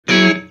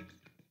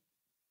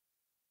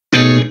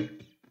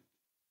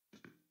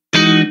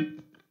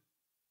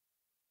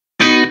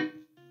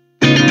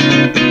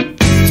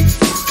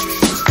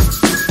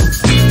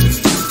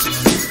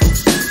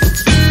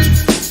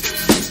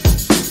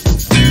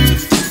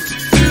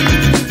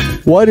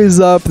What is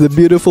up, the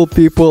beautiful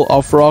people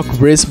of Rock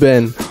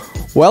Brisbane?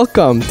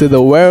 Welcome to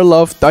the Where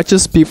Love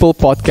Touches People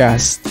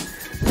podcast.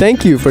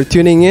 Thank you for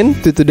tuning in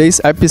to today's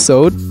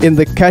episode in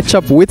the Catch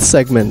Up With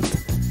segment.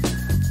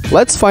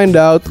 Let's find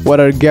out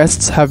what our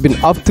guests have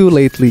been up to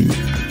lately.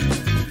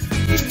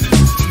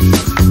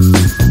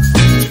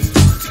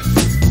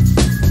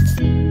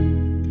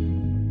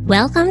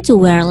 Welcome to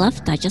Where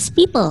Love Touches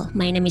People.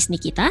 My name is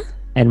Nikita.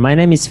 And my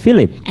name is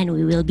Philip. And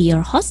we will be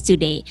your host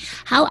today.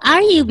 How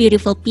are you,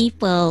 beautiful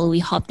people? We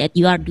hope that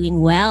you are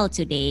doing well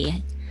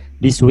today.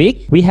 This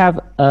week, we have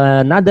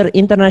another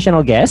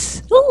international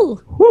guest.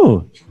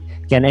 Who?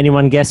 Can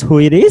anyone guess who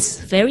it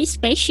is? Very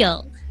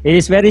special. It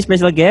is very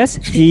special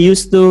guest. He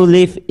used to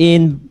live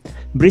in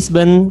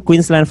Brisbane,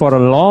 Queensland for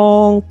a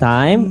long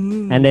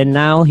time. And then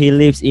now he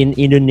lives in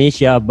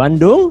Indonesia,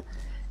 Bandung.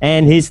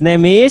 And his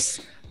name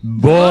is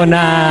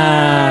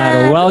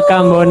Bonar.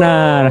 Welcome,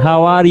 Bonar.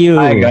 How are you?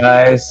 Hi,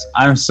 guys.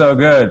 I'm so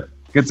good.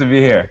 Good to be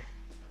here.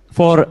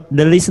 For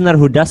the listener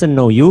who doesn't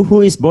know you,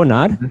 who is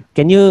Bonar?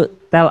 Can you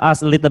tell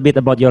us a little bit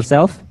about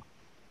yourself?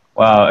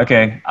 Wow,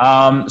 okay.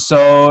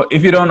 So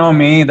if you don't know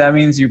me, that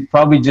means you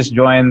probably just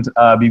joined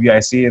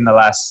BBIC in the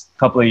last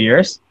couple of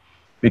years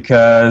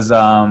because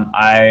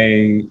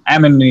I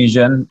am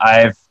Indonesian.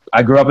 I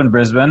grew up in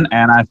Brisbane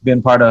and I've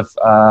been part of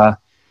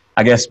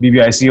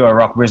BBIC or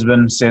Rock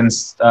Brisbane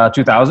since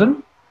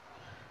 2000,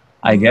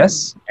 I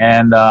guess.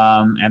 And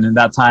in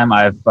that time,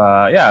 I've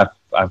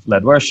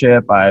led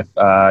worship. I've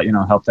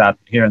helped out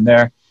here and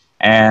there,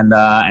 and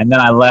then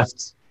I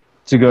left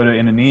to go to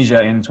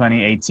Indonesia in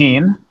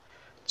 2018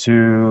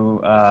 to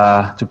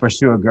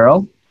pursue a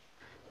girl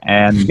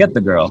and get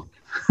the girl.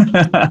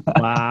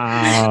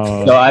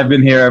 Wow! So I've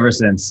been here ever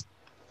since.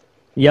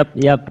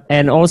 Yep.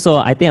 And also,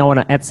 I think I want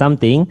to add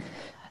something.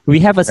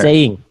 We have a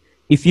saying.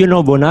 If you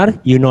know Bonar,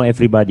 you know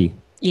everybody.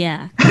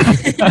 Yeah.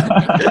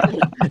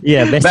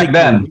 Yeah, basically.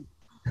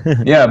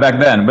 Back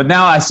then. But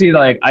now I see,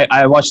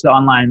 I watch the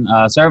online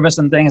service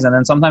and things, and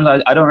then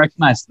sometimes I don't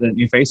recognize the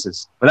new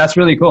faces. But that's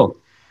really cool.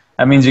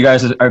 That means you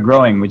guys are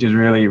growing, which is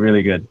really,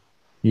 really good.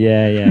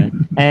 Yeah.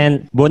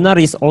 And Bonar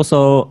is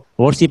also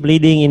worship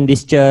leading in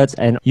this church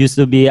and used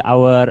to be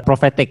our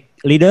prophetic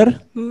leader.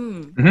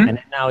 And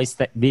now is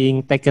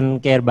being taken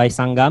care by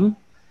Sangam.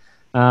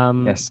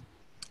 Yes.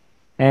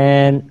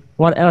 And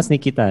what else,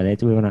 Nikita,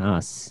 that we want to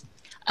ask?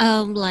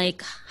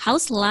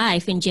 How's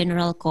life in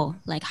general, Ko?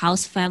 Like,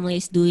 how's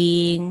families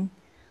doing?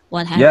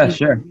 What have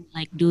you been,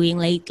 doing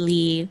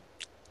lately?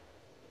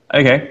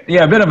 Okay,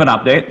 yeah, a bit of an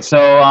update.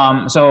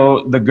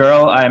 So the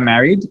girl I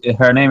married,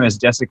 her name is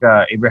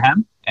Jessica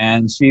Abraham,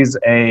 and she's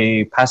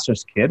a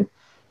pastor's kid,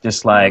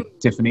 just like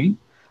Tiffany.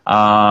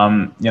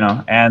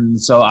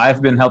 And so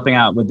I've been helping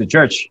out with the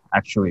church,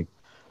 actually.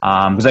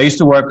 Because I used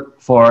to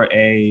work for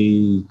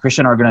a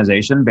Christian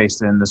organization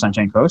based in the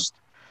Sunshine Coast,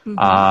 and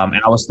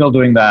I was still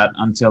doing that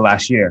until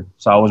last year.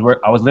 So I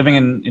was living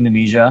in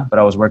Indonesia, but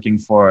I was working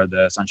for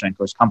the Sunshine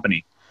Coast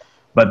company.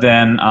 But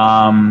then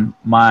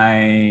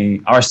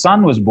our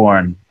son was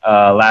born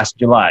last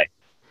July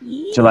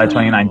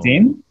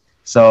 2019.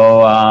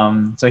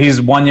 So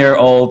he's 1 year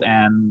old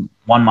and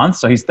 1 month.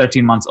 So he's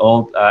 13 months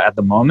old at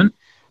the moment.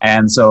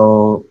 And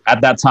so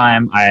at that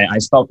time, I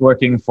stopped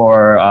working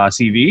for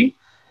CV.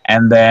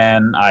 And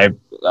then I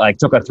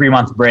took a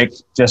 3-month break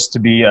just to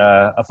be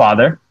a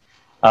father,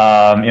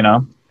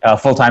 a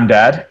full-time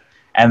dad.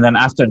 And then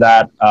after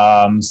that,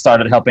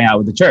 started helping out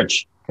with the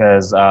church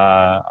because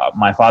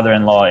my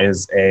father-in-law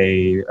is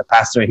a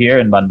pastor here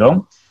in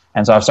Bandung.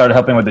 And so I've started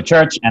helping with the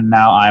church. And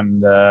now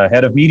I'm the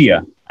head of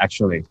media,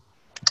 actually,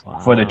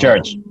 for the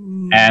church.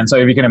 And so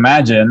if you can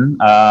imagine,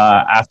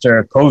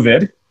 after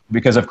COVID,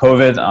 because of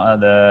COVID,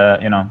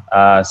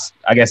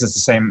 I guess it's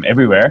the same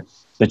everywhere.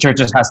 The church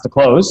just has to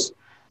close.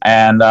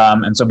 And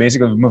so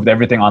basically we've moved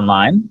everything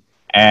online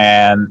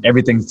and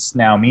everything's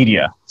now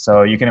media.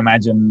 So you can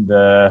imagine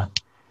the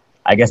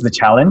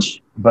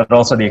challenge, but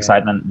also the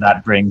excitement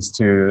that brings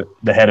to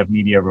the head of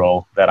media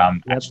role that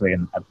I'm actually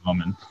in at the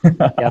moment.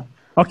 Yep.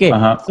 Okay.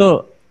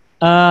 So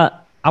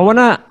I want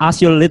to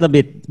ask you a little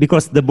bit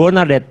because the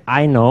Bonar that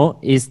I know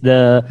is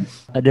the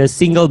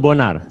single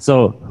Bonar.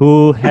 So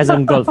who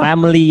hasn't got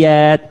family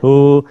yet,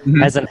 who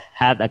hasn't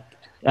had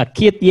a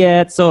kid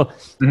yet. So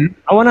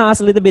I want to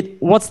ask a little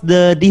bit, what's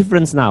the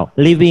difference now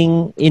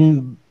living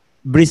in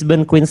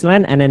Brisbane,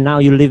 Queensland, and then now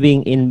you're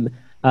living in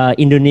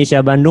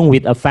Indonesia, Bandung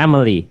with a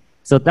family.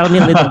 So tell me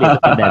a little bit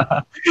about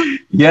that.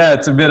 Yeah,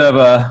 it's a bit of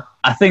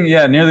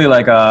nearly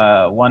like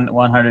a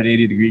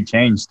 180 degree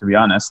change, to be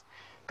honest.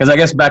 Because I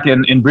guess back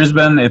in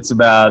Brisbane, it's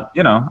about,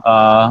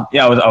 I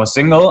was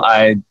single.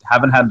 I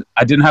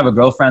didn't have a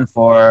girlfriend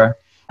for,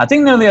 I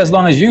think, nearly as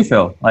long as you,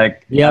 Phil.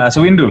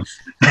 Sewindu.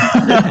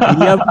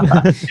 Yep.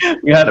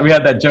 we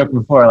had that joke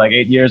before, like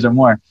 8 years or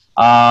more.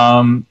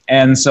 And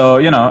so,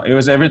 it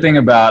was everything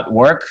about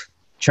work,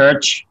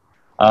 church,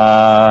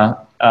 going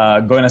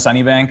to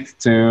Sunnybank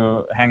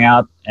to hang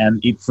out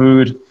and eat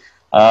food.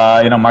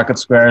 Market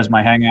Square is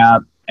my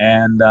hangout,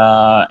 and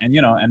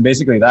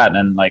basically that.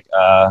 And like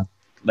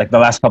the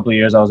last couple of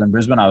years I was in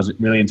Brisbane, I was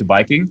really into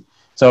biking.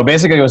 So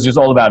basically, it was just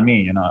all about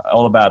me,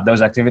 all about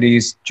those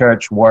activities,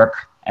 church, work,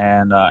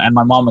 and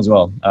my mom as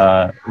well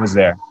was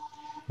there,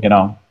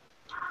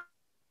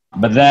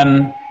 But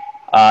then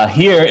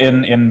here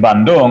in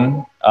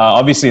Bandung,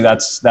 obviously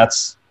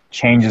that's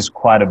changes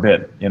quite a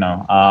bit,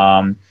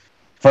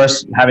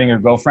 First, having a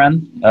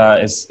girlfriend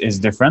is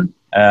different,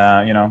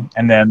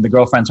 and then the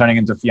girlfriend turning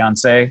into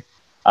fiance,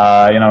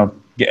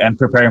 and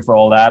preparing for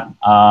all that.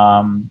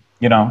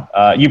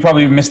 You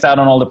probably missed out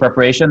on all the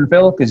preparation,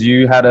 Phil, because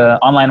you had an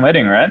online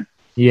wedding, right?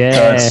 Yeah.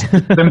 So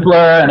it's simpler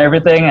and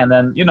everything. And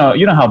then, you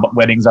know how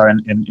weddings are in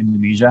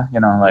Indonesia,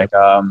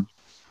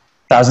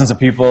 thousands of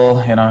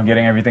people,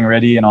 getting everything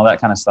ready and all that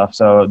kind of stuff.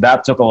 So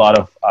that took a lot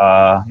of,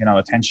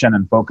 attention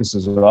and focus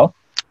as well.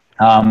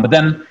 But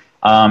then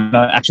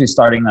actually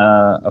starting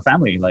a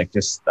family,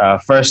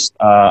 first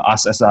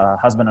us as a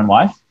husband and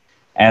wife.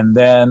 And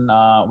then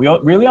we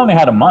really only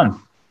had a month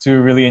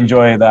to really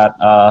enjoy that,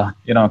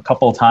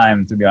 couple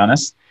time, to be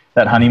honest,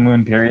 that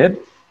honeymoon period.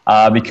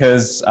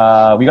 Because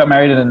we got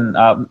married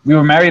we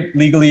were married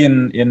legally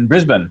in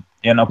Brisbane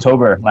in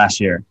October last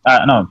year.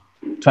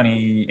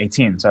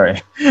 2018,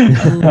 sorry.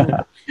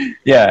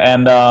 Yeah.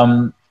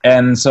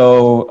 And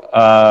so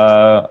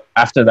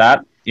after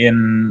that,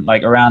 in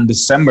around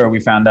December, we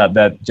found out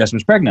that Jess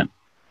was pregnant.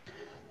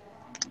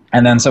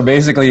 And then, so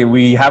basically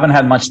we haven't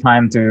had much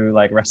time to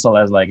wrestle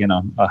as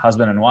a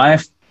husband and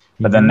wife,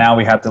 but then now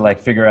we have to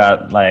figure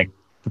out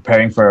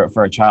preparing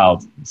for a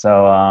child.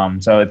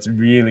 So it's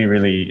really,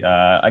 really,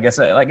 I guess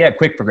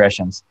quick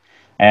progressions.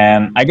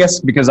 And I guess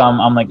because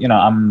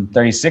I'm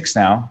 36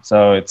 now,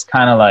 so it's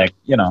kind of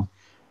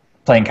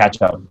playing catch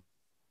up.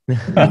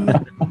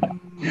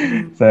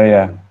 So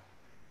yeah.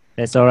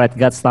 That's all right.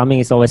 God's timing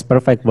is always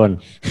perfect, Bon.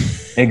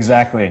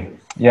 Exactly.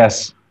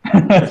 Yes.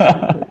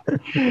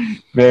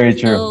 Very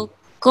true. So,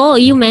 Ko,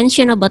 you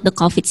mentioned about the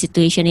COVID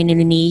situation in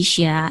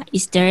Indonesia.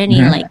 Is there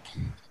any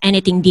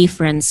anything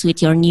different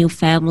with your new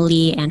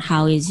family, and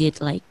how is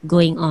it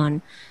going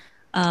on?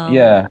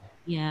 Yeah.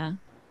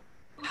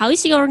 How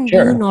is your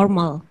new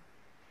normal?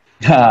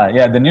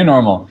 Yeah, the new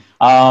normal.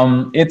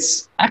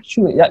 It's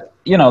actually,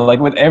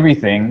 with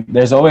everything,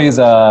 there's always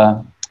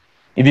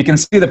if you can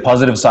see the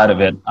positive side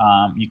of it,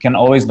 you can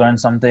always learn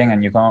something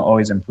and you can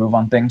always improve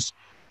on things.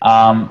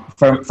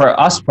 For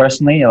us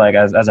personally,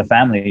 as a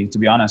family, to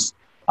be honest,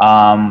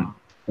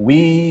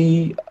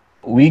 we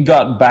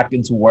got back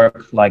into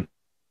work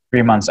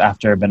 3 months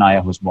after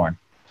Benaya was born.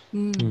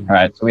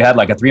 Right. So we had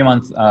a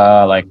 3-month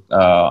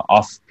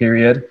off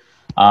period,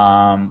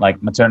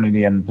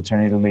 maternity and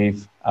paternity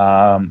leave.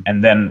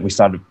 And then we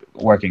started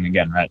working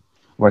again, right?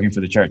 Working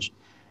for the church.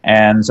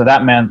 And so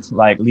that meant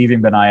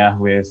leaving Benaya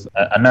with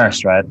a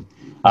nurse, right?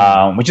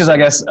 Which is, I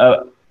guess,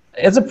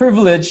 it's a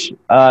privilege.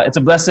 It's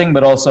a blessing,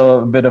 but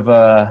also a bit of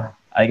a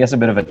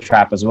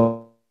trap as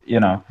well.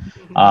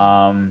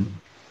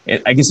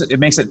 I guess it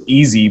makes it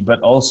easy,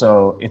 but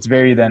also it's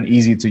very then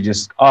easy to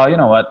just, you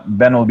know what,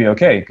 Ben will be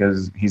okay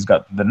because he's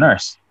got the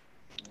nurse.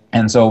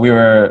 And so we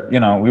were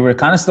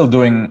kind of still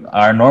doing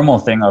our normal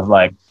thing of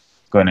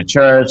going to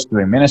church,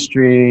 doing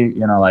ministry,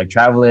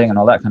 traveling and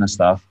all that kind of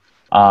stuff.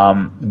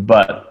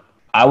 But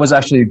I was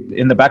actually,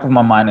 in the back of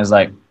my mind, is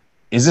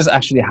this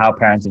actually how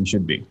parenting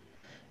should be?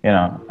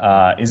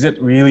 Is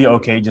it really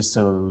okay just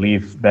to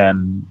leave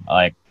Ben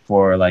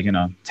for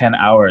 10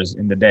 hours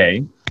in the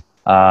day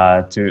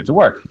to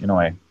work in a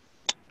way?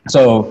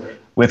 So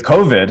with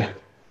COVID,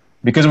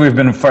 because we've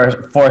been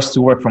forced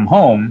to work from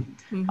home,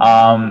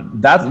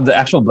 that's the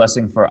actual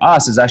blessing for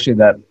us, is actually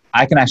that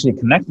I can actually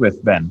connect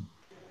with Ben.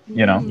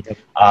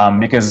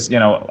 Because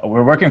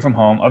we're working from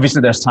home.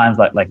 Obviously, there's times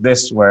like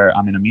this where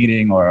I'm in a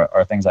meeting or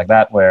things like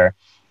that where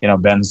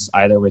Ben's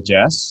either with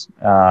Jess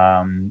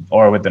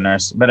or with the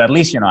nurse. But at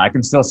least I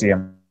can still see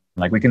him.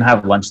 We can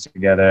have lunch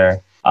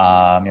together.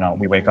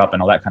 We wake up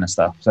and all that kind of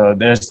stuff. So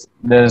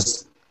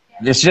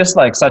it's just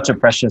such a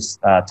precious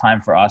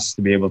time for us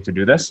to be able to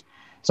do this.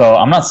 So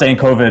I'm not saying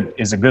COVID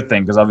is a good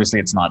thing, because obviously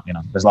it's not.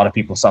 There's a lot of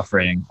people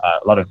suffering,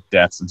 a lot of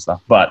deaths and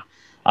stuff. But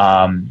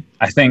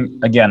I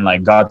think, again,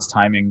 God's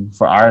timing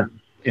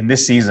in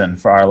this season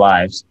for our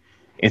lives,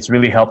 it's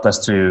really helped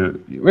us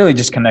to really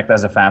just connect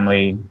as a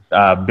family,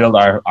 build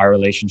our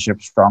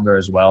relationship stronger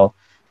as well,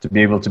 to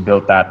be able to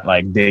build that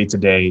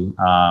day-to-day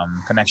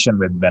connection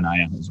with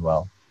Benaya as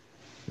well.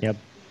 Yep,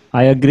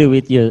 I agree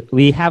with you.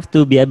 We have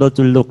to be able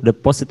to look the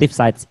positive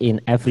sides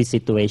in every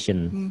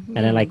situation.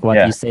 And then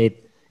what you said,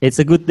 it's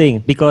a good thing,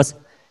 because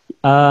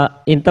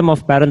in terms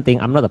of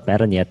parenting, I'm not a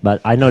parent yet, but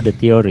I know the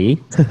theory.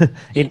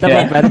 In terms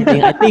of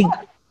parenting, I think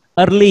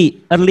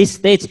early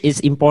stage is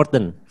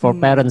important for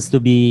parents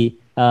to be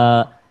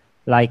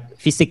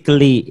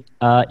physically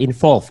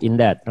involved in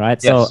that,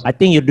 right? Yes. So I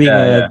think you're doing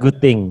a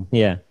good thing.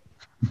 Yeah.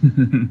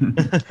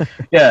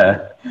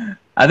 Yeah.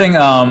 I think,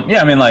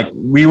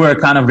 we were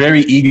kind of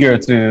very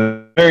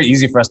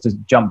easy for us to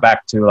jump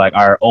back to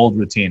our old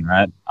routine,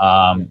 right?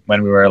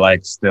 When we were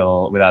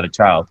still without a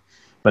child.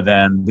 But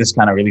then this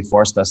kind of really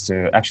forced us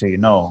to actually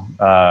know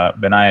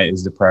Benaya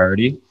is the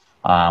priority.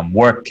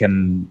 Work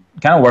can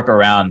kind of work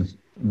around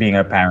being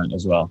a parent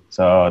as well.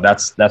 So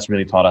that's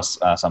really taught us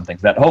something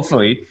that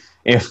hopefully,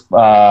 if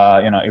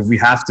if we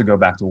have to go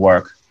back to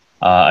work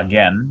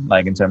again,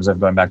 like in terms of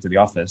going back to the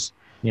office,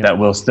 that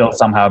we'll still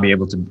somehow be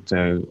able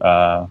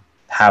to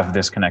have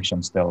this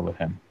connection still with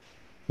him.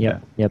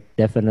 Yep,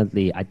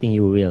 definitely. I think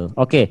you will.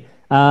 Okay,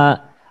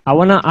 I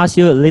want to ask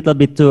you a little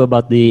bit too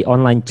about the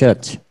online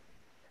church,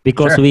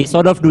 because we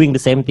sort of doing the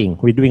same thing.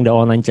 We're doing the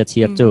online church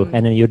here too,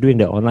 and then you're doing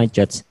the online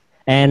church.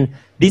 And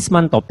this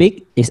month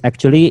topic is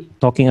actually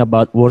talking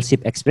about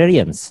worship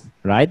experience,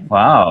 right?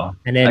 Wow.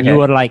 And then you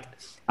were like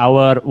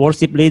our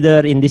worship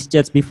leader in this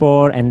church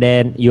before, and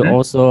then you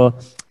also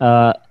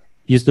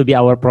used to be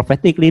our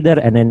prophetic leader,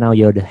 and then now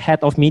you're the head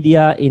of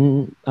media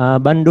in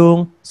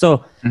Bandung.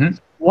 So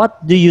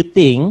what do you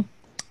think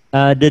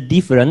the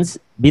difference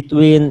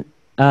between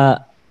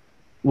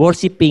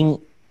worshiping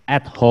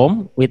at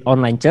home with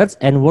online church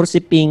and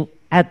worshiping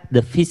at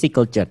the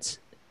physical church?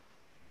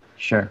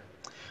 Sure.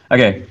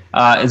 Okay.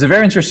 It's a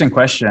very interesting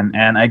question.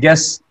 And I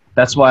guess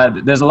that's why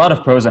there's a lot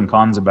of pros and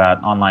cons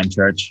about online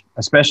church,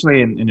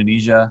 especially in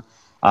Indonesia.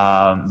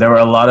 There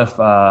were a lot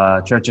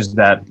of churches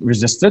that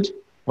resisted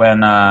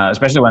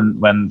especially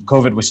when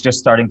COVID was just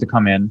starting to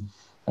come in.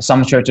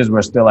 Some churches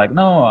were still like,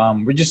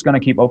 no, we're just going to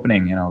keep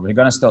opening, we're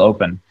going to still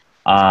open.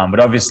 But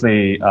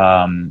obviously,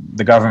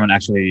 the government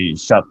actually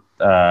shut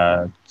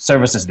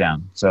services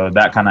down. So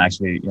that kind of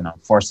actually,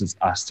 forces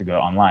us to go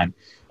online.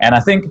 And I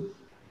think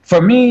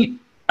for me,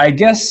 I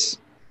guess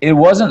it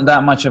wasn't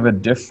that much of a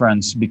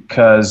difference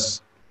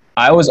because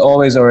I was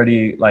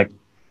already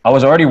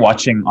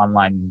watching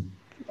online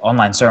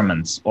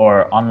sermons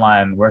or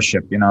online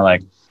worship,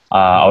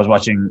 I was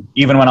watching,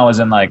 even when I was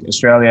in like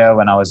Australia,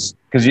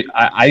 because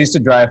I used to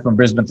drive from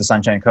Brisbane to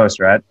Sunshine Coast,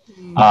 right?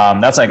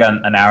 That's like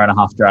an hour and a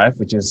half drive,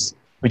 which is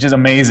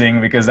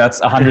amazing because that's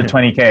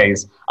 120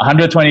 Ks.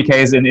 120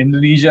 Ks in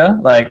Indonesia,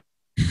 like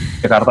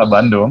Jakarta,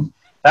 Bandung,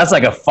 that's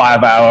like a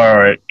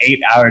 5-hour or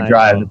 8-hour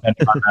drive,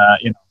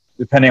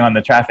 depending on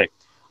the traffic.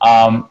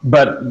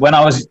 But when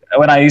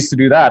I used to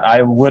do that,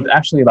 I would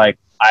actually like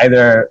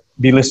either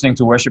be listening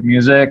to worship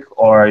music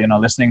or,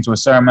 listening to a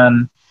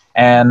sermon,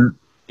 and,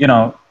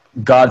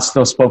 God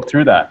still spoke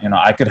through that.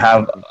 I could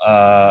have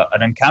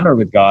an encounter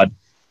with God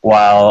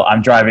while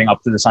I'm driving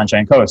up to the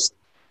Sunshine Coast,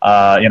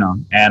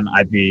 and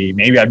I'd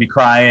be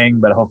crying,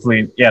 but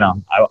hopefully,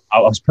 I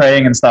was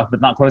praying and stuff, but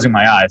not closing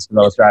my eyes because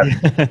I was driving.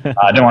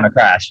 I didn't want to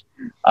crash.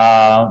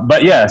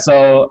 But yeah,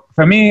 so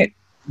for me,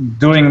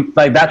 doing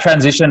like that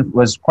transition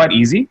was quite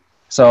easy.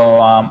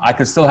 So I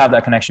could still have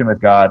that connection with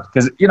God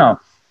because,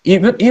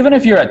 even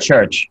if you're at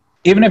church,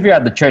 even if you're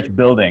at the church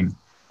building,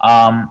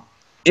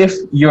 if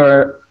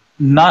you're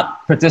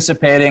not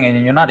participating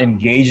and you're not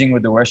engaging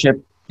with the worship,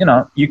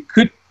 you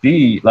could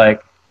be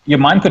like, your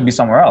mind could be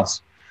somewhere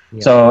else.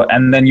 Yeah. So,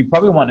 and then you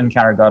probably want to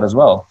encounter God as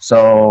well.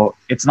 So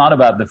it's not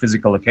about the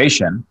physical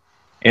location.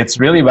 It's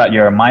really about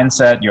your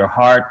mindset, your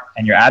heart,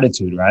 and your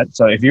attitude, right?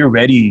 So if you're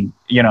ready,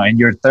 and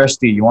you're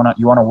thirsty, you want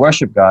to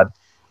worship God.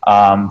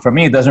 For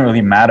me, it doesn't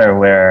really matter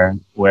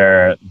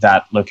where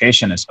that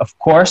location is. Of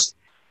course,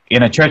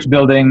 in a church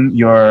building,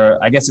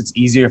 I guess it's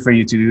easier for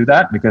you to do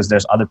that because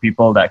there's other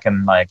people that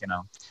can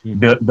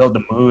build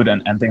the mood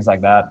and things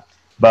like that.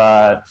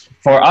 But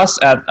for us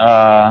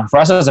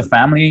as a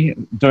family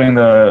doing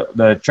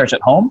the church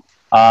at home,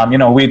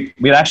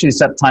 we'd actually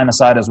set time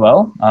aside as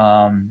well.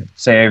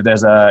 Say if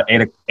there's a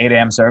 8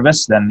 a.m.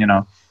 service, then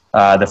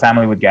the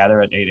family would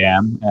gather at 8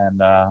 a.m.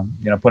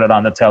 and put it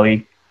on the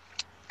telly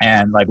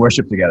and like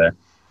worship together.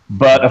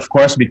 But of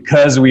course,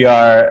 because we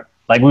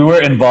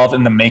were involved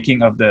in the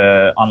making of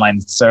the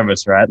online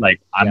service, right? Like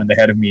I'm the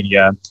head of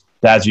media,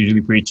 Dad's usually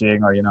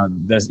preaching, or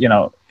there's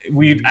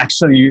we'd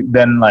actually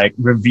then like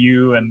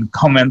review and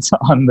comment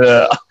on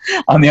the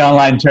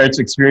online church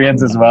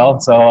experience as well.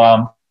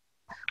 So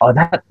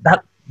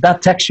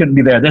that text shouldn't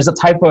be there. There's a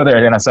typo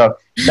there, so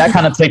that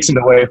kind of takes it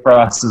away for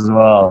us as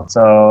well.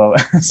 So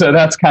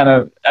that's kind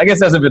of, I guess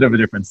there's a bit of a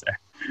difference there.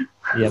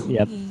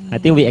 Yep. I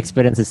think we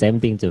experience the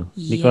same thing too.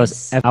 Yes.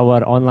 Because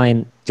our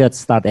online church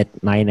start at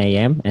 9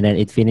 a.m. and then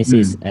it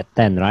finishes at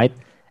 10, right?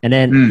 And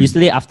then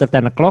usually after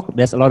 10 o'clock,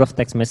 there's a lot of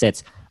text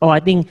message. Oh, I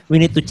think we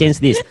need to change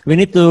this. We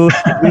need to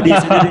do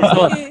this.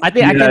 So I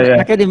think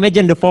I can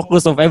imagine the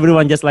focus of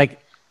everyone just like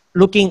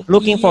looking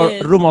for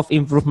room of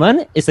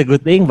improvement is a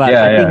good thing. But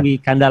I think we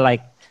kind of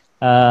like,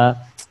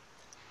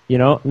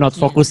 not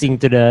focusing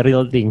to the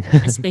real thing.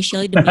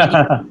 Especially the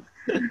meeting.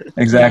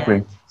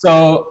 Exactly.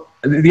 So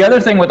the other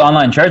thing with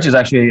online church is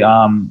actually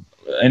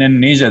in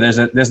Indonesia,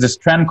 there's this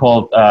trend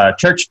called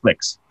church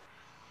flicks,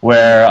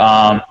 where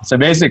so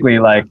basically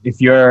like if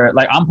you're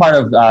like, I'm part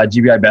of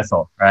GBI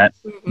Bethel, right?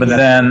 But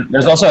then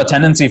there's also a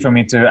tendency for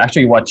me to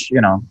actually watch,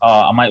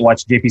 I might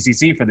watch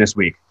JPCC for this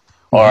week,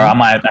 or I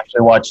might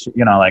actually watch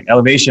like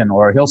Elevation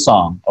or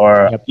Hillsong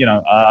or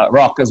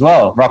Rock as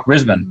well, Rock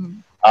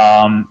Brisbane.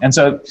 And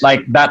so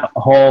like that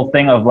whole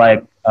thing of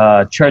like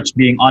church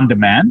being on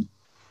demand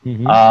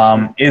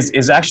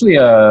is actually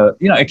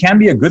it can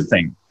be a good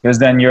thing, because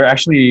then you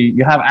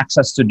have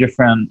access to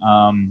different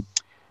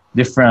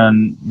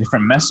different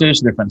message,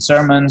 different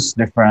sermons,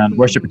 different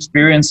worship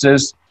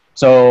experiences.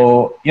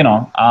 So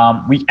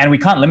we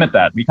can't limit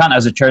that. We can't,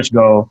 as a church,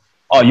 go,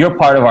 oh, you're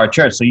part of our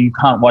church, so you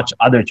can't watch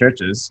other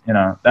churches.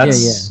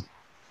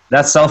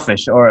 That's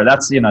selfish, or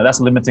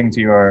that's limiting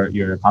to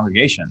your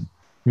congregation.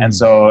 And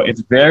so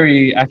it's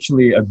very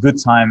actually a good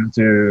time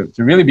to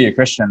really be a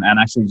Christian, and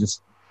actually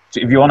just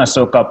if you want to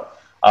soak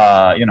up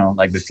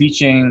like the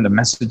teaching, the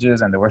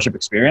messages, and the worship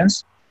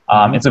experience,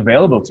 it's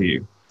available to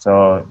you.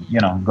 So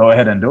go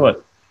ahead and do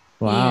it.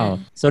 Wow.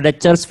 So the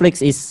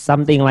Churchflix is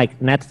something like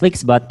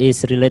Netflix, but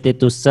is related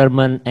to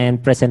sermon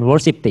and praise and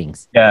worship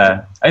things.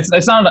 Yeah,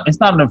 it's not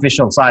an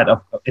official site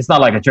of, it's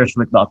not like a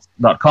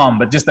churchflix.com,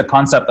 but just the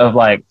concept of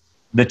like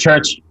the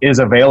church is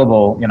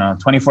available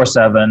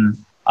 24/7.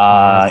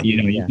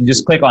 You can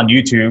just click on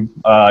YouTube,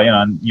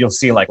 and you'll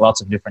see like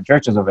lots of different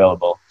churches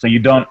available. So you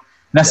don't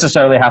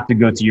necessarily have to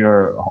go to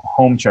your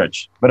home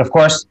church. But of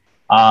course,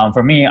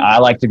 for me, I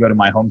like to go to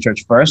my home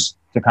church first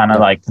to kind of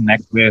like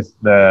connect with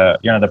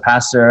the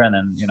pastor, and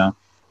then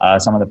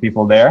some of the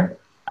people there.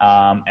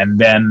 And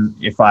then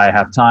if I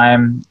have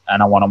time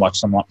and I want to watch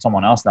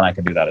someone else, then I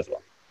can do that as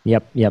well.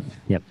 Yep.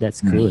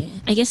 That's good.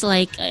 I guess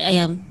like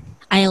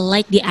I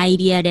like the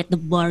idea that the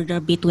border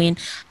between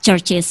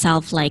church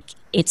itself, like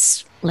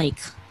it's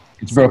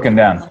broken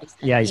down.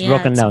 Yeah, it's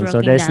broken down. So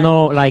there's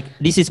no like,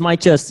 this is my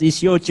church, this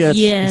is your church,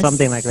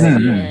 something like that.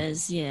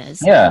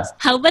 Yes. Yeah.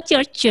 How about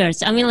your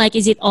church? I mean, like,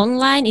 is it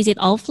online? Is it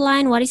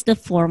offline? What is the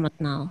format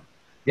now?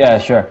 Yeah,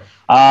 sure.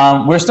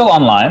 We're still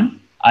online.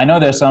 I know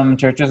there's some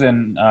churches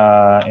in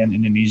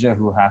Indonesia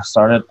who have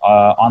started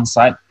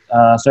on-site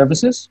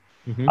services.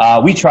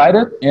 We tried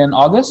it in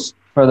August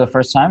for the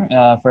first time,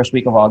 first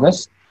week of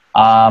August.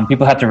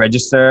 People had to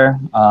register,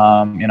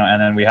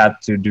 and then we had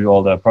to do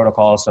all the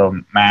protocols, so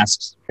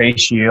masks,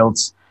 face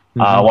shields,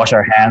 wash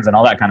our hands, and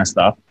all that kind of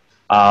stuff.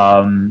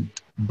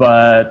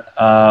 But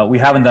we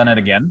haven't done it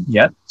again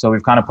yet, so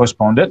we've kind of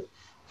postponed it,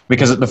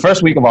 because the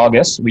first week of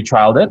August we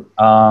trialed it,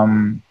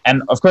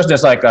 and of course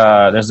there's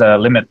a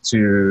limit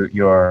to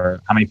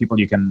how many people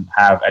you can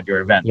have at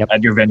your event,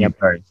 at your venue.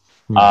 Sorry,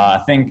 I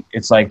think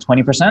it's like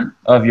 20%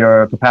 of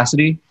your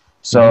capacity.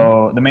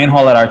 So the main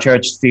hall at our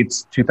church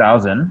seats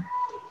 2,000.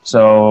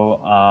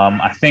 So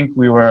I think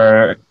we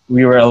were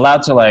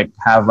allowed to like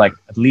have like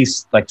at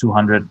least like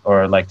 200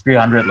 or like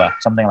 300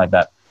 left, something like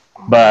that.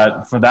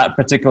 But for that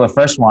particular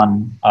first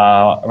one,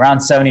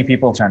 around 70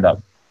 people turned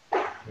up.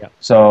 Yep.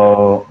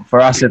 So for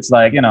us, it's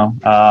like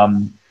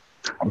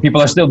people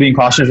are still being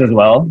cautious as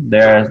well.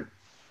 They're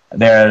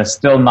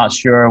still not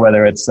sure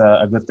whether it's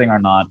a good thing or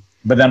not.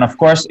 But then, of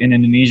course, in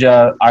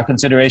Indonesia, our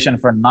consideration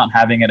for not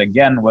having it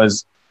again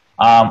was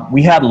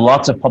we had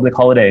lots of public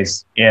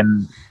holidays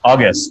in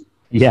August.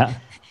 Yeah.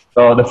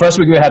 So the first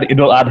week we had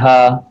Idul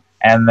Adha,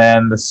 and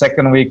then the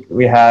second week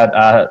we had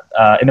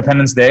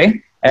Independence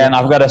Day. And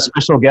I've got a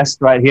special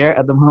guest right here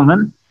at the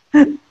moment.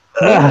 Here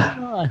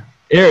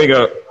we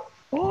go.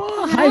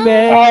 Oh, hi,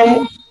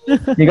 Ben.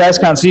 You guys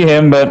can't see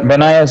him, but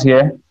Benaya's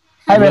here.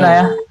 Hi,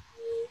 Benaya.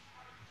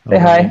 Say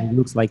hi. He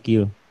looks like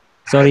you.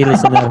 Sorry,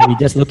 listener. We're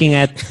just looking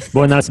at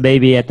Bonar's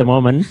baby at the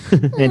moment,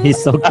 and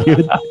he's so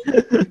cute.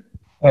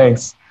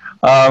 Thanks.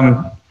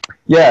 In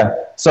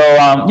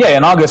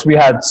August we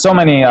had so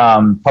many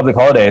public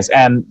holidays,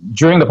 and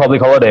during the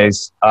public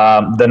holidays,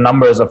 the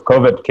numbers of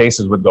COVID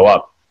cases would go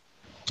up.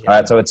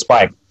 Right, so it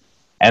spiked,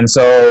 and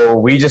so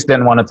we just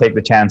didn't want to take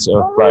the chance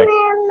of like,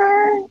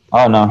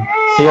 oh no,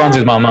 he wants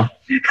his mama,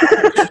 he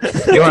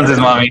wants his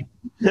mommy.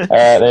 All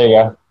right, there you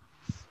go.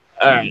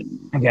 All right,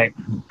 okay.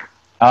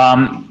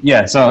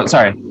 So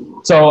sorry.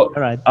 So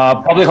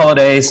public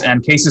holidays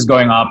and cases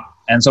going up,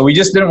 and so we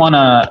just didn't want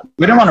to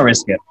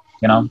risk it,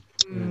 One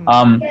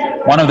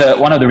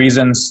of the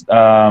reasons,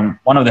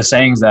 one of the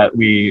sayings that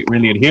we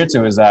really adhere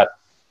to is that,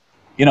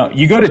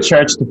 you go to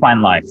church to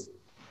find life.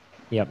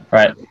 Yep.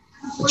 Right.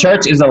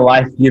 Church is a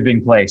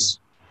life-giving place.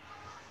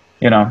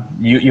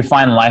 You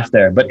find life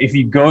there. But if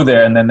you go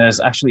there and then there's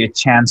actually a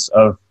chance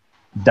of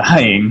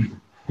dying,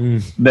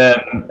 then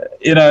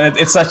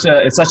it's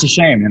such a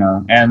shame.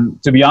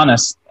 And to be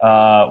honest,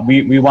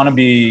 we want to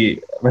be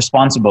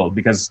responsible,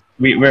 because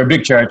we're a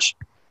big church.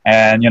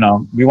 And,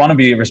 we want to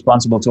be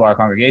responsible to our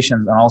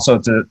congregations and also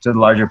to the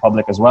larger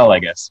public as well, I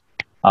guess.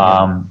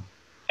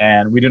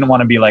 And we didn't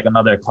want to be like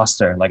another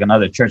cluster, like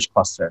another church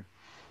cluster.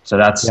 So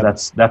that's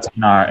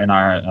in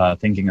our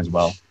thinking as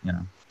well,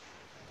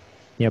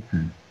 Yep.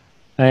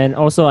 And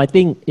also, I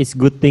think it's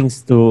good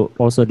things to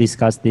also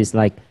discuss this,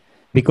 like,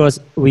 because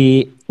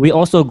we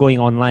also going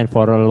online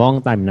for a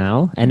long time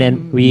now, and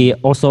then we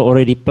also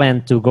already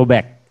plan to go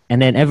back.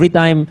 And then every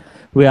time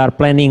we are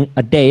planning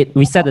a date,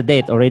 we set a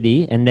date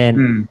already, and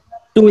then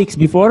 2 weeks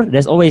before,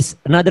 there's always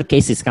another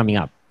cases coming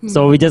up.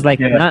 So we just we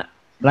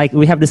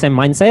have the same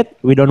mindset.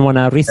 We don't want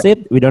to risk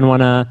it. We don't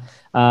want to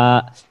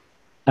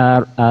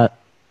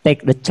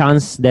take the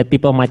chance that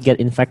people might get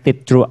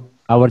infected through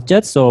our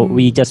church. So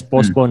we just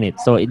postpone it.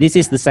 So this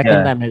is the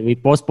second time that we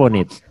postpone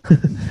it.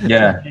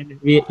 I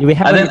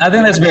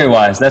think that's very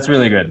wise. That's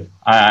really good.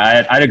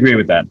 I'd agree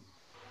with that.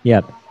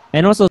 Yeah.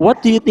 And also,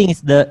 what do you think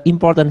is the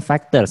important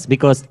factors?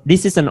 Because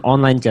this is an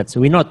online church.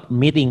 We're not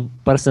meeting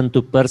person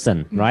to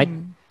person, right?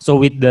 So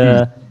with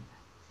the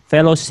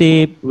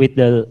fellowship, with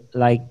the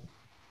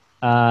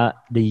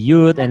the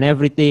youth and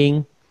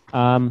everything,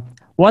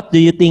 what do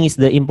you think is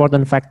the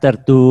important factor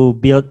to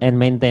build and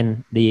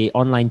maintain the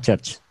online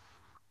church?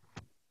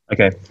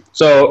 Okay,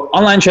 so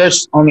online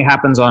church only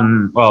happens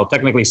on, well,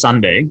 technically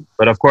Sunday,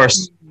 but of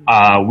course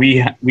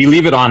we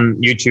leave it on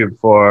YouTube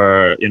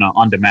for,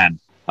 on demand.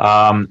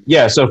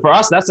 Yeah, so for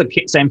us that's the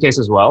same case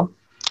as well.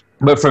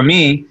 But for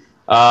me,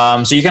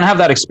 so you can have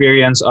that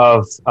experience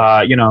of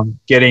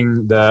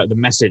getting the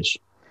message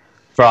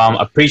from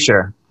a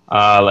preacher,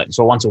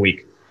 so once a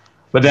week.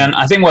 But then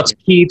I think what's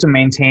key to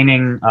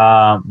maintaining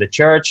the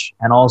church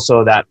and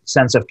also that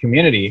sense of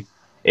community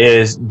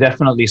is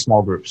definitely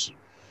small groups.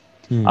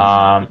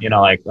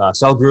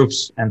 Cell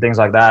groups and things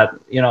like that,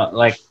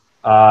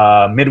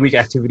 midweek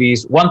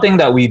activities. One thing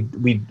that we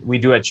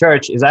do at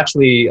church is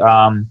actually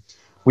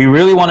we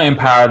really want to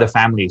empower the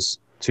families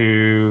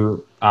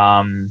to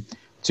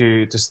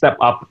step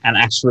up and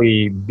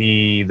actually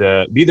be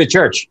the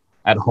church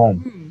at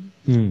home.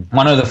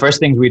 One of the first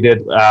things we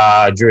did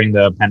during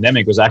the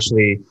pandemic was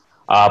actually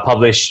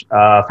publish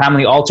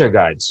family altar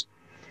guides.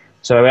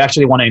 So we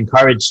actually want to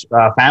encourage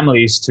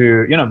families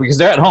to, because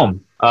they're at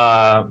home.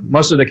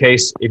 Most of the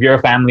case, if you're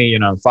a family,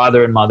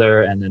 father and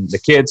mother, and then the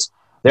kids,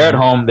 they're at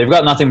home. They've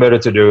got nothing better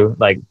to do.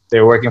 Like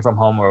they're working from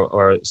home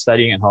or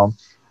studying at home.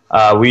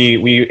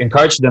 We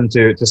encourage them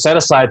to set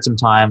aside some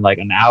time, like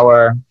an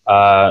hour,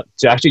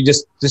 to actually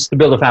just to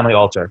build a family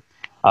altar.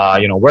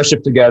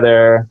 Worship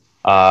together,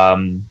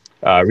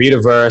 read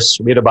a verse,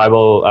 read a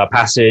Bible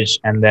passage,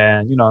 and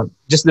then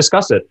just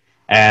discuss it.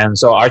 And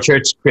so our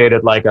church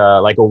created like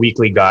a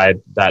weekly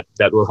guide that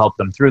will help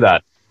them through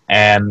that.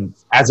 And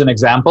as an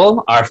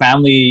example, our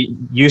family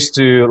used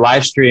to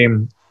live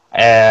stream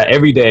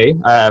every day,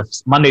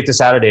 Monday to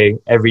Saturday,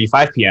 every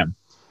 5 p.m.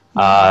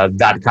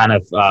 That kind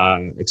of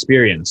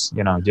experience,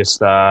 just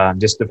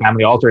the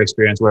family altar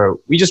experience where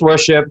we just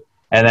worship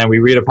and then we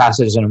read a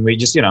passage and we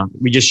just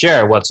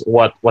share what's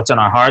in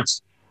our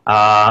hearts.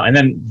 And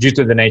then due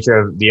to the nature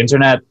of the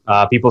internet,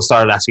 people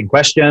started asking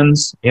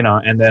questions,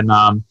 and then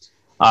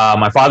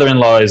my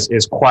father-in-law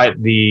is quite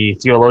the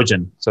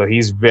theologian. So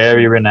he's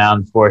very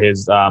renowned for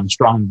his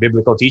strong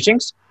biblical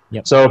teachings.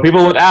 Yep. So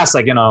people would ask,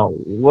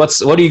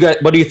 what do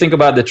you think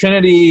about the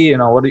Trinity?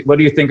 What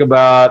do you think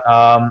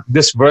about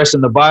this verse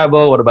in the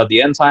Bible? What about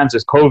the end times?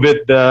 Is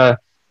COVID the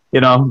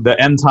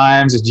end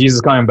times? Is Jesus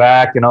coming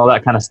back?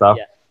 That kind of stuff.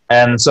 Yeah.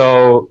 And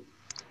so,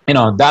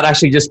 that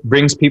actually just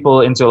brings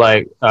people into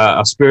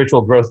a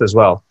spiritual growth as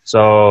well.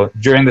 So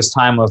during this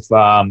time of,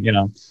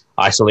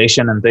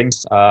 isolation and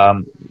things,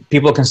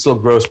 people can still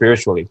grow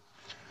spiritually.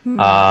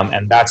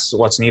 And that's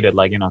what's needed.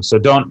 So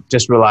don't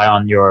just rely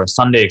on your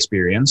Sunday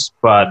experience,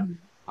 but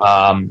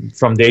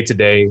from day to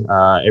day,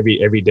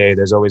 every day,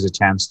 there's always a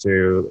chance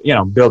to,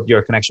 build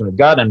your connection with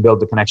God and build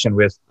the connection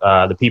with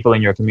the people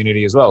in your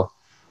community as well,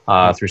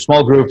 through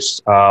small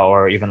groups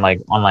or even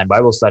online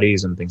Bible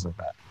studies and things like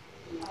that.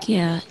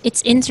 Yeah,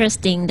 it's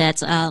interesting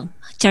that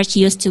church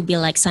used to be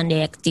like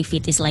Sunday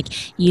activities, like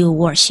you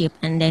worship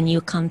and then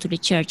you come to the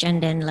church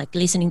and then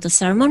listening to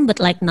sermon.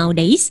 But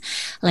nowadays,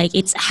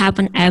 it's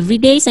happen every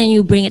day, and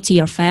you bring it to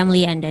your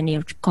family and then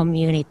your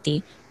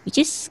community, which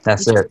is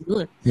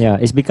good. Yeah,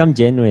 it's become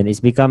genuine. It's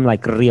become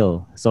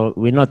real. So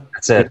we're not.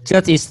 The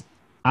church is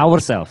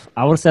ourselves.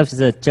 Ourselves is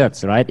a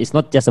church, right? It's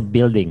not just a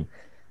building.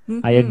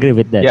 I agree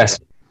with that. Yes.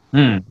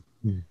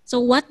 So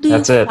what do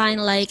you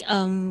find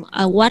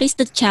what is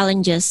the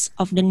challenges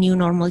of the new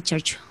normal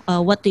church?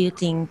 What do you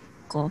think,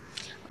 Ko?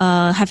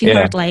 Have you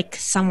heard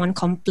someone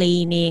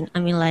complaining? I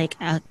mean,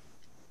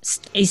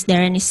 is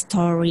there any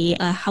story?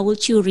 How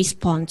would you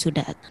respond to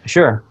that?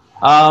 Sure.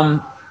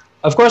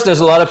 Of course,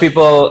 there's a lot of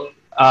people,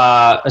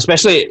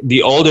 especially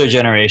the older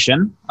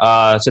generation.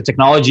 So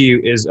technology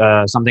is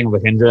something of a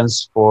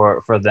hindrance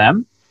for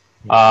them.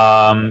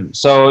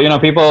 So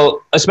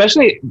people,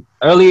 especially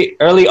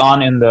early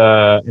on in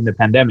the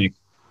pandemic,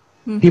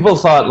 people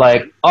thought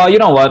oh, you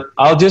know what,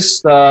 I'll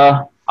just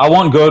I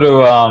won't go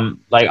to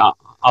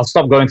I'll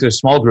stop going to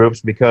small groups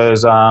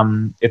because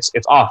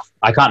it's off.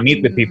 I can't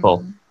meet with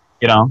people.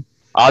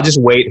 I'll just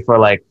wait for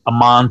a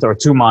month or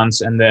 2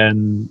 months and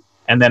then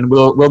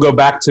we'll go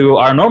back to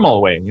our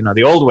normal way,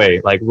 the old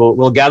way.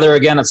 We'll gather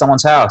again at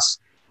someone's house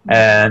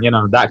and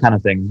that kind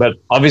of thing. But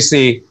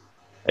obviously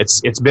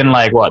it's been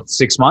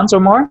 6 months or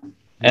more,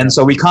 and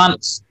so we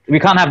can't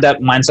have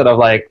that mindset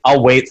of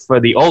I'll wait for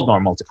the old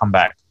normal to come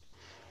back,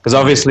 because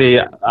obviously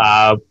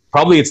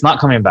probably it's not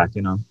coming back.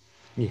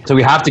 So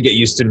we have to get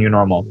used to new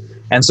normal.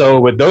 And so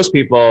with those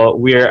people,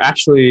 we're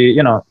actually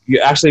you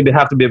actually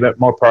have to be a bit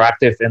more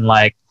proactive in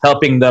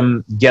helping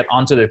them get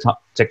onto the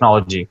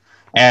technology,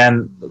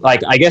 and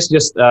I guess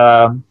just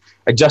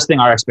adjusting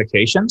our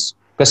expectations,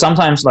 because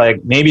sometimes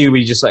maybe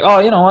we just oh,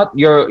 you know what,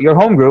 your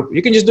home group,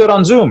 you can just do it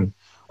on Zoom.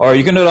 Or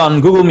you can do it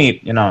on Google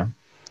Meet,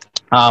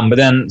 but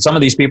then some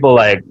of these people,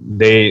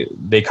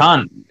 they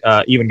can't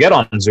even get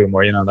on Zoom,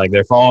 or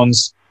their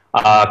phones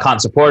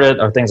can't support it,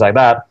 or things like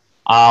that.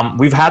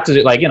 we've had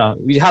to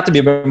we had to be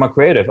a bit more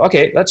creative.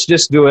 Okay, let's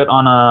just do it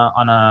on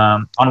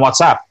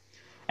WhatsApp.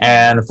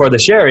 And for the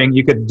sharing,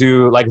 you could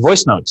do like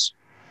voice notes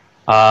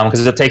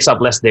because it takes up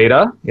less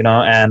data,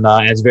 and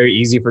it's very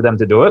easy for them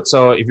to do it.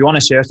 So if you want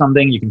to share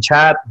something, you can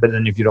chat, but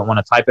then if you don't want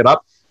to type it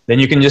up, then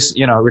you can just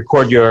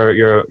record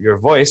your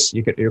voice,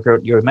 you could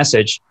record your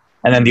message,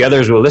 and then the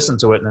others will listen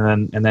to it,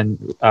 and then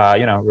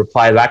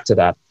reply back to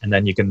that, and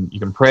then you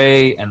can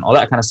pray and all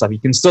that kind of stuff. You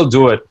can still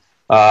do it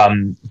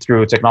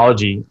through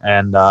technology,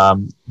 and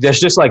there's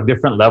just like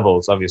different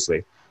levels,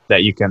 obviously,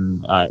 that you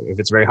can, if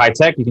it's very high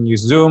tech, you can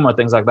use Zoom or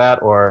things like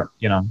that, or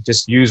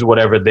just use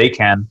whatever they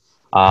can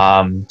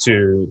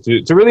to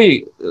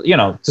really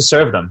to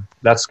serve them.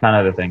 That's kind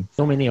of the thing.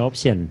 So many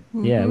options.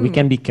 Yeah, we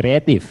can be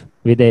creative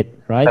with it,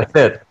 right? That's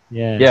it.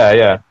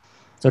 Yeah.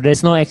 So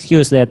there's no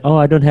excuse that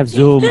I don't have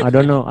Zoom, I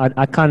don't know,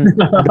 I can't,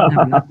 I don't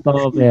have a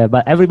laptop. Yeah,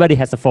 but everybody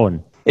has a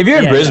phone. If you're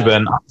in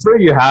Brisbane, I'm sure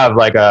you have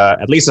like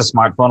at least a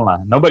smartphone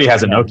line. Nobody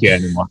has a Nokia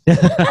anymore.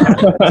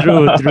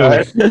 True.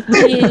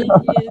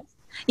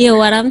 Yeah,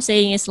 what I'm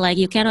saying is like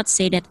you cannot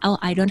say that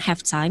I don't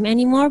have time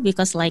anymore,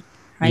 because like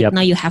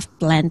now you have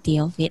plenty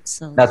of it.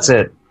 So that's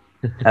it.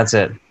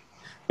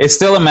 It's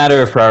still a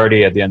matter of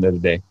priority at the end of the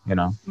day.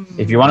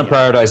 If you want to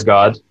prioritize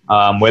God,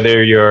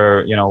 whether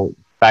you're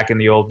back in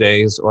the old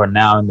days or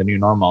now in the new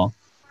normal,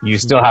 you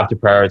still have to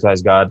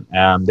prioritize God.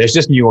 There's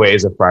just new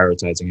ways of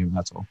prioritizing Him.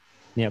 That's all.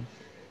 Yep.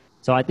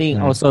 So I think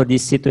also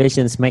these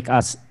situations make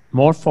us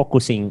more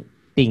focusing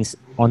things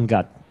on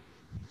God.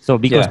 So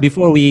because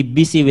before we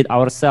busy with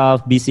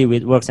ourselves, busy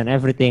with works and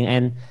everything,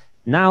 and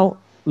now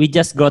we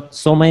just got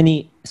so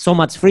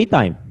much free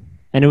time,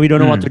 and we don't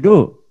know what to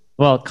do.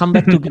 Well, come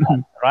back to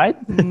God, right?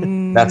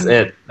 That's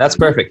it. That's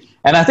perfect.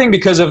 And I think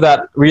because of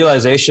that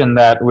realization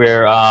that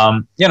we're,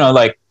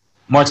 like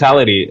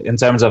mortality in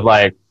terms of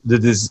like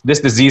this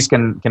disease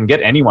can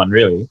get anyone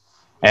really.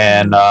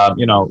 And,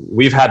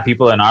 we've had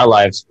people in our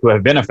lives who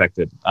have been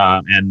affected.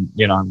 And,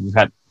 we've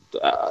had,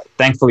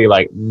 thankfully,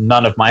 like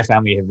none of my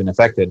family have been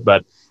affected,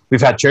 but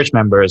we've had church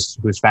members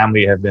whose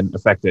family have been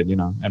affected,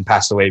 and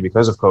passed away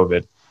because of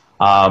COVID.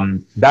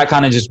 That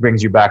kind of just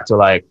brings you back to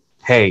like,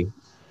 hey,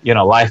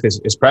 life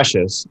is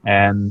precious,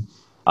 and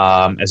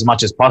as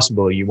much as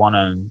possible, you want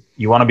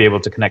to be able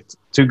to connect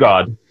to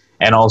God,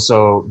 and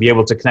also be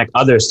able to connect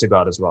others to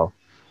God as well.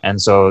 And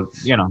so,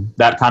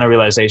 that kind of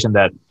realization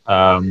that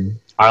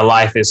our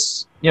life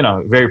is,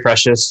 very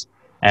precious,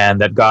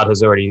 and that God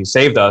has already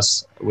saved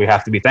us, we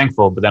have to be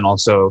thankful, but then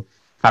also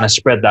kind of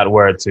spread that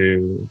word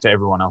to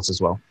everyone else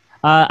as well.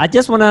 I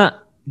just want to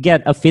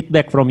get a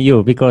feedback from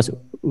you, because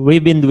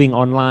we've been doing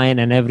online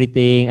and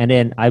everything, and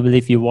then I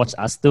believe you watch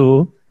us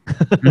too.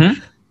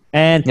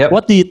 And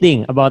what do you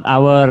think about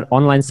our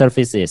online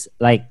services?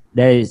 Like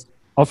there is,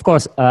 of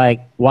course,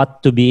 like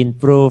what to be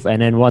improved,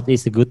 and then what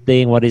is a good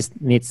thing, what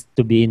needs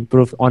to be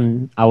improved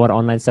on our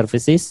online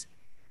services?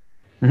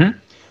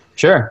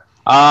 Sure.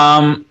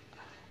 I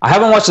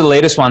haven't watched the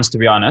latest ones, to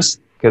be honest,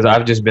 because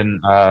I've just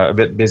been a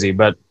bit busy.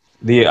 But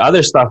the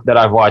other stuff that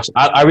I've watched,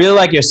 I really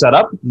like your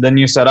setup, the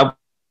new setup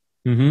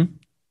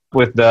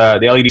with the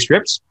LED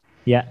strips.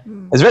 Yeah.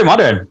 It's very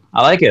modern.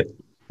 I like it.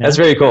 That's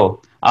very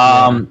cool.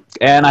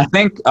 And I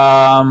think,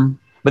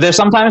 but there's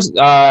sometimes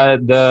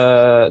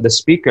the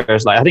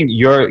speakers, like I think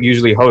you're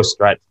usually host,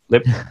 right,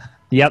 Lip?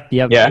 Yep.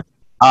 Yeah.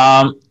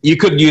 You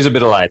could use a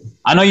bit of light.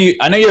 I know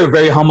you're a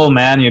very humble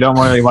man. You don't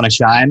really want to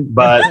shine,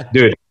 but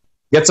dude,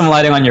 get some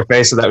lighting on your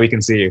face so that we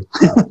can see you.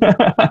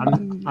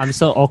 I'm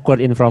so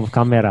awkward in front of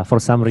camera for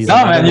some reason.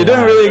 No, man, you're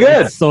doing really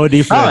good. It's so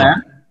different. No,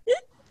 man.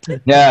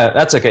 Yeah,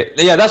 that's okay.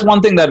 Yeah, that's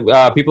one thing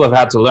that people have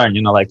had to learn.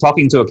 Like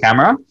talking to a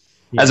camera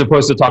as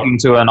opposed to talking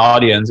to an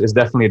audience is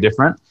definitely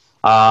different.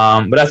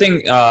 But I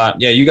think,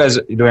 you guys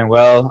are doing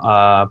well.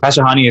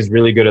 Pastor Hani is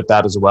really good at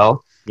that as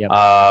well. Yep.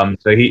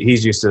 So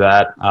he's used to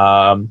that.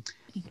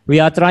 We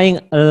are trying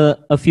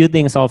a few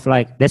things of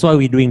like, that's why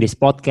we're doing this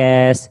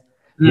podcast.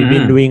 We've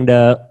been doing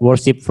the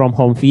worship from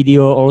home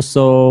video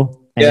also.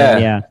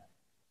 And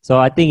so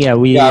I think,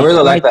 we I really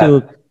try like that.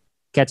 to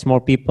catch more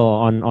people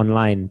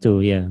online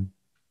too. Yeah.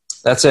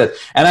 That's it.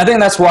 And I think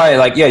that's why,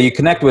 like, you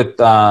connect with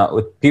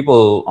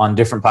people on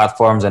different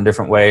platforms and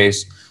different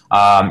ways.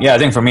 I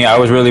think for me, I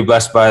was really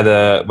blessed by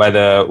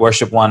the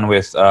worship one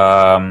with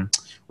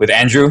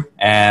Andrew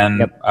and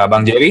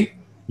Bang JB.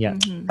 Yeah.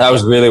 That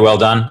was really well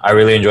done. I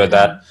really enjoyed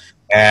that.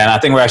 And I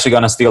think we're actually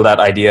going to steal that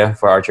idea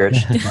for our church.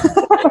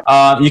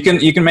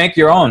 You can make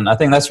your own. I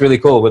think that's really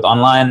cool. With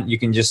online, you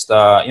can just,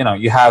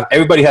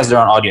 everybody has their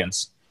own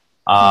audience.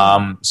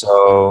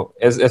 So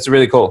it's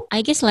really cool.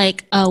 I guess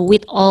like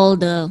with all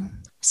the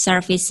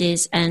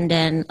services and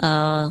then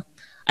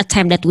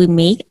attempt that we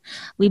make,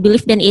 we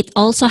believe then it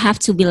also have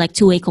to be like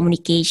two-way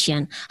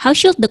communication. How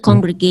should the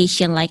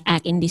congregation like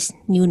act in this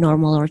new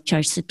normal or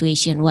church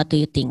situation? What do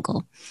you think?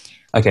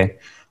 Okay.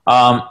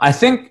 I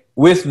think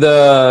with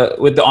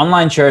the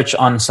online church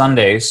on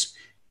Sundays,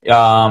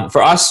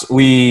 for us,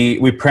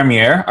 we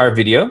premiere our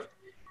video.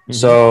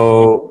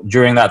 So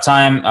during that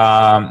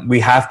time, we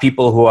have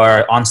people who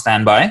are on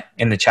standby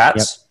in the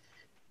chats.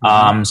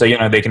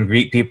 So they can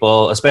greet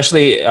people,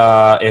 especially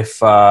if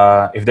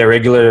they're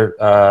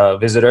regular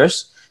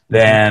visitors.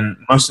 Then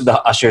most of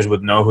the ushers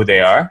would know who they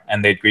are,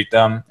 and they'd greet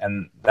them,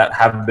 and that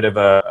have a bit of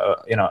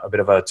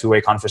a two-way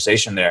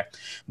conversation there.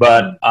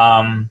 But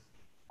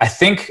I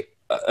think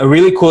a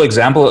really cool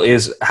example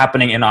is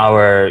happening in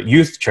our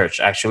youth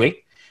church.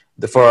 Actually,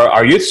 for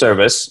our youth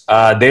service,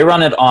 they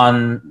run it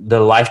on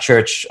the Life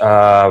Church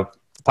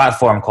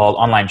platform called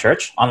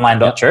online.church.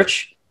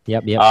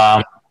 Yep.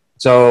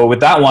 So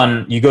with that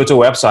one, you go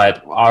to a website.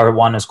 Our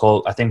one is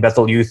called, I think,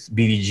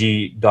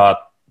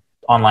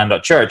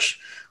 BethelYouthBDG.online.church.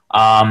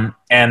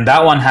 And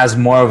that one has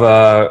more of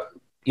a,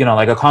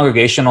 like a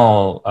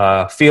congregational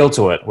feel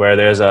to it, where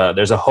there's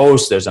a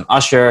host, there's an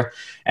usher,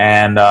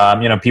 and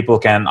people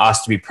can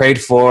ask to be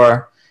prayed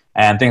for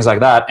and things like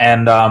that.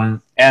 And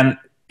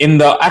in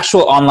the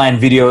actual online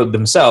video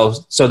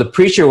themselves, so the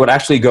preacher would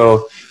actually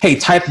go, "Hey,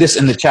 type this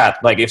in the chat."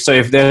 Like if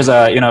there's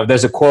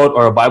a quote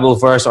or a Bible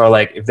verse, or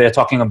like if they're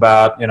talking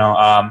about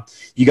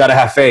you got to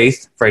have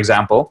faith, for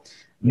example,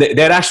 they'd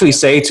actually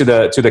say to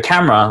the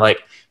camera,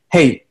 like,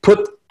 "Hey,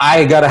 put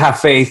I gotta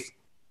have faith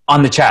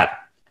on the chat,"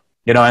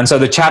 and so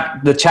the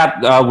chat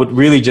would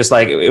really just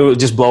it would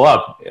just blow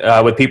up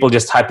with people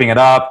just typing it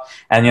up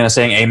and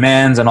saying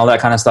amens and all that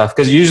kind of stuff.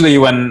 Because usually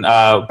when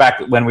back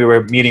when we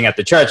were meeting at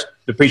the church,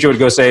 the preacher would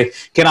go say,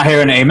 "Can I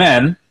hear an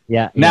amen?"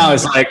 Yeah. Now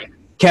it's like,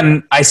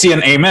 "Can I see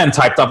an amen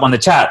typed up on the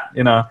chat?"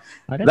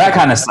 That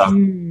kind of stuff.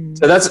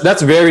 So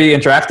that's very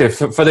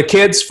interactive for the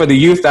kids, for the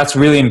youth. That's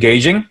really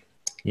engaging.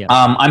 Yeah.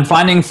 I'm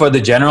finding for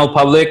the general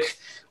public,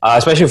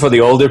 especially for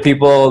the older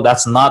people,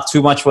 that's not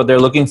too much what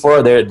they're looking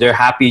for. They're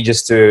happy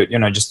just to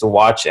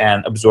watch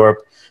and absorb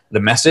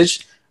the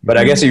message. But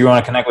I guess if you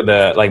want to connect with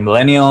the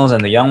millennials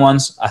and the young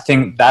ones, I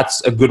think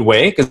that's a good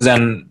way, because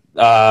then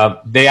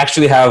they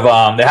actually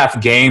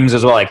have games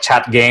as well, like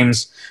chat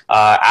games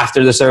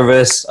after the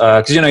service.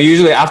 Because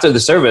usually after the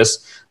service,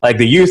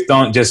 the youth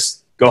don't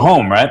just go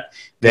home, right?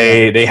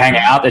 They hang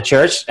out at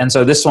church, and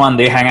so this one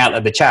they hang out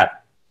at the chat.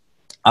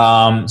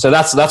 So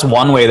that's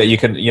one way that you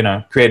can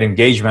create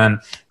engagement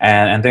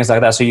and things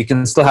like that. So you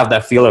can still have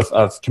that feel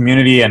of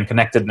community and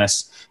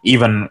connectedness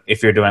even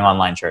if you're doing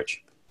online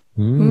church.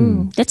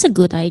 That's a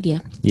good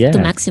idea Yeah. to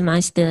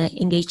maximize the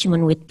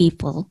engagement with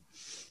people.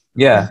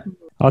 Yeah.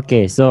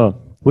 Okay, so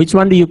which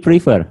one do you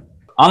prefer?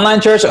 Online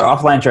church or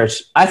offline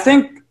church? I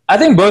think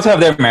both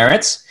have their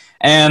merits,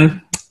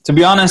 and to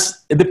be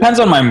honest, it depends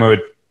on my mood.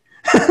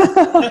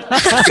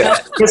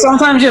 Because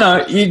sometimes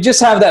you just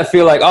have that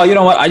feel like, oh, you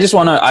know what, I just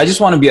want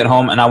to be at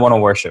home and I want to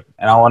worship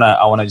and I want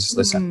to just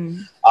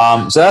listen.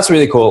 So that's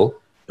really cool.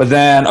 But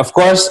then of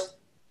course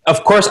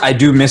I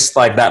do miss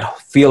that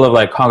feel of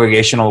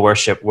congregational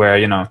worship, where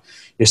you're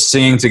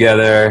singing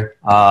together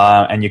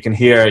and you can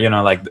hear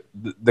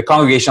the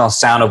congregational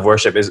sound of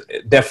worship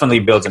it definitely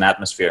builds an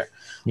atmosphere.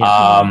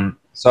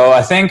 So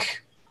I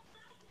think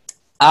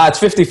it's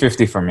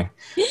 50-50 for me.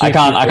 I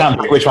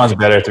can't pick which one's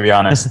better, to be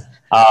honest.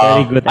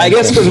 Very good I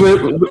guess answer.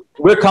 because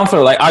we're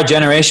comfortable, our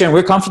generation,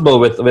 we're comfortable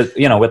with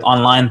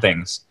online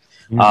things.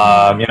 We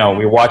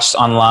watch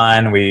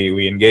online,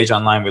 we engage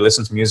online, we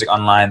listen to music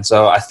online.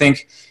 So I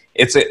think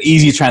it's an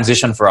easy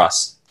transition for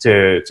us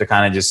to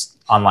kind of just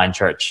online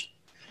church.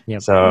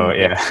 Yep. So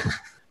yeah.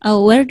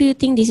 Where do you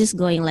think this is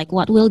going?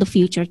 What will the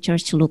future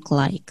church look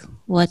like?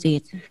 What do you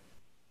think?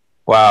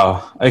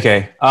 Wow.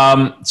 Okay.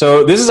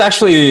 So this is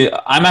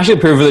I'm actually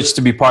privileged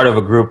to be part of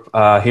a group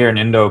here in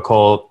Indo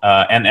called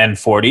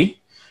NN40.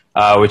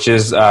 Which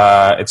is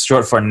it's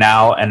short for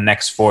Now and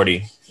Next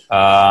 40.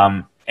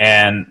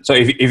 And so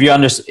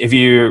if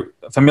you're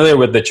familiar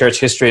with the church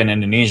history in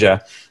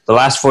Indonesia, the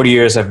last 40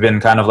 years have been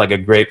kind of like a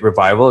great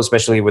revival,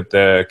 especially with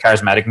the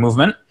charismatic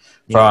movement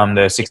from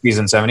the 60s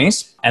and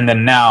 70s. And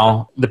then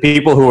now the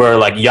people who were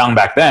young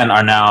back then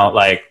are now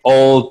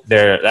old.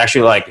 They're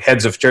actually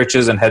heads of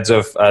churches and heads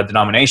of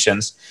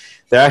denominations.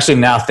 They're actually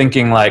now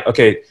thinking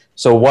okay,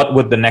 so what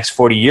would the next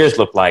 40 years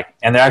look like?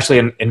 And they're actually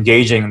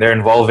engaging, they're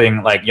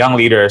involving young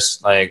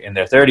leaders in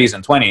their 30s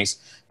and 20s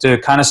to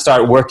kind of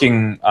start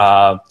working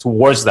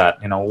towards that.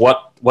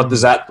 What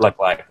does that look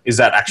like? Is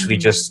that actually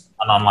just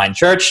an online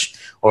church,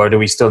 or do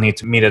we still need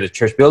to meet at a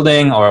church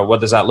building, or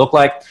what does that look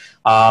like?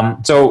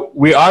 So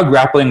we are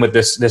grappling with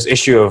this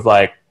issue of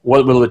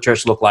what will the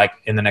church look like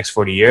in the next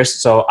 40 years?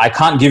 So I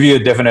can't give you a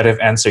definitive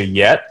answer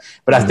yet,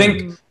 but I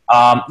think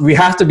we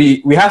have to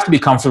be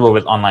comfortable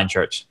with online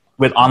church,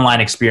 with online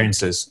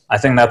experiences. I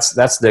think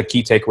that's the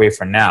key takeaway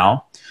for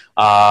now.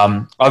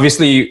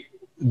 Obviously,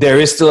 there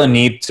is still a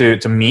need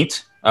to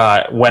meet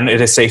when it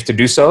is safe to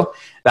do so.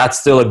 That's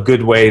still a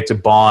good way to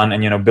bond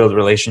and build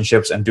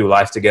relationships and do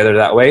life together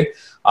that way.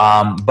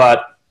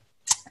 But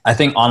I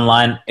think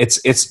online,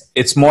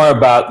 it's more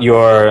about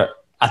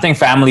I think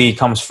family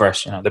comes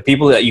first. The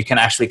people that you can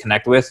actually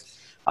connect with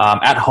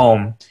at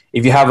home.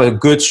 If you have a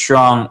good,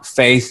 strong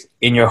faith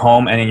in your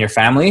home and in your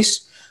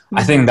families,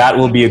 I think that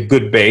will be a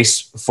good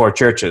base for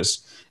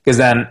churches. Because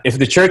then, if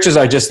the churches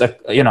are just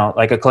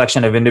a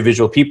collection of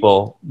individual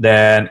people,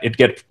 then it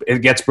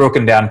gets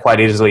broken down quite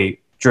easily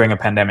during a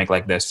pandemic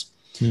like this.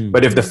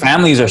 But if the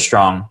families are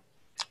strong,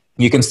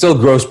 you can still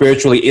grow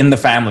spiritually in the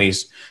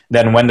families.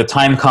 Then when the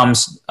time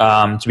comes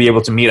to be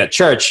able to meet at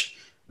church,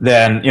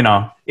 then,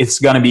 it's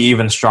going to be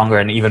even stronger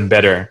and even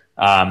better.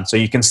 So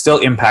you can still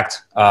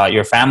impact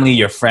your family,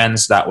 your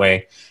friends that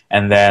way,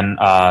 and then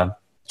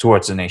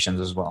towards the nations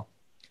as well.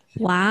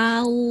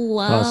 Wow.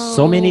 Well,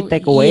 so many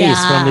takeaways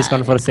from this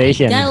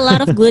conversation. Got a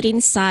lot of good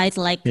insights,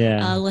 like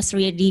was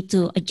ready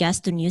to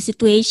adjust to new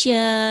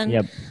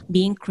situation,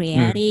 being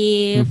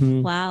creative.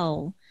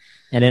 Wow.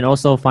 And then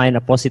also find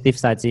a positive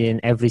side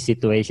in every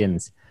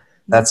situations.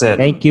 That's it.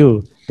 Thank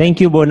you. Thank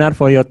you, Bonar,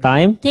 for your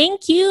time.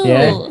 Thank you.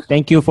 Yeah.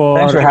 Thanks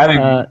for having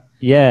me.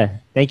 Yeah.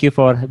 Thank you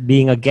for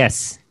being a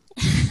guest.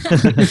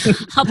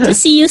 Hope to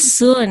see you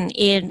soon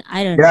in,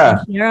 I don't know,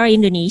 here or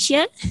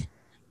Indonesia.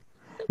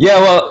 Yeah,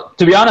 well,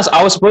 to be honest,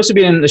 I was supposed to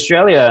be in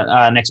Australia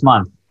next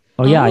month.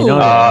 Oh yeah, I know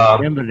that. I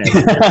remember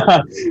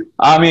that.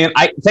 I mean,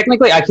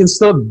 technically I can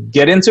still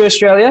get into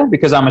Australia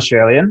because I'm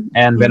Australian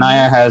and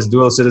Benaya has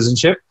dual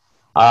citizenship.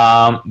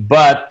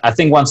 But I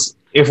think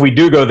if we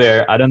do go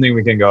there, I don't think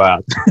we can go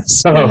out.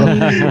 So,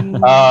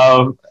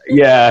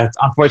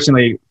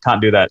 unfortunately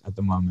can't do that at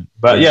the moment.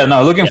 But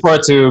looking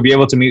forward to be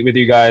able to meet with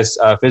you guys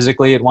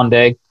physically at one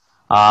day.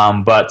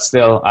 But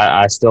still,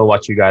 I still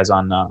watch you guys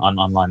on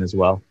online as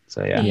well.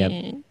 So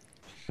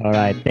All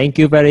right. Thank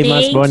you very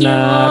much,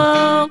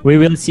 Bonar. We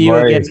will see you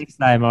again next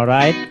time. All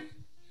right.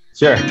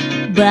 Sure.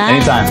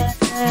 Bye. Anytime.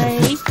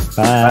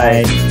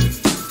 Bye.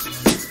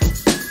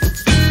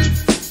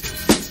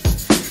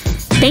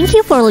 Thank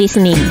you for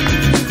listening.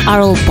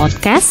 Our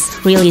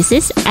podcast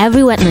releases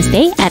every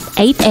Wednesday at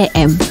 8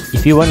 a.m.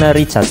 If you want to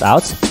reach us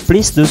out,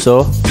 please do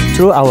so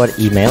through our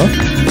email,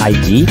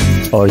 IG,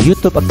 or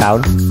YouTube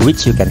account,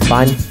 which you can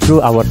find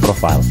through our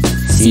profile.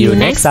 See you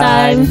next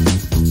time.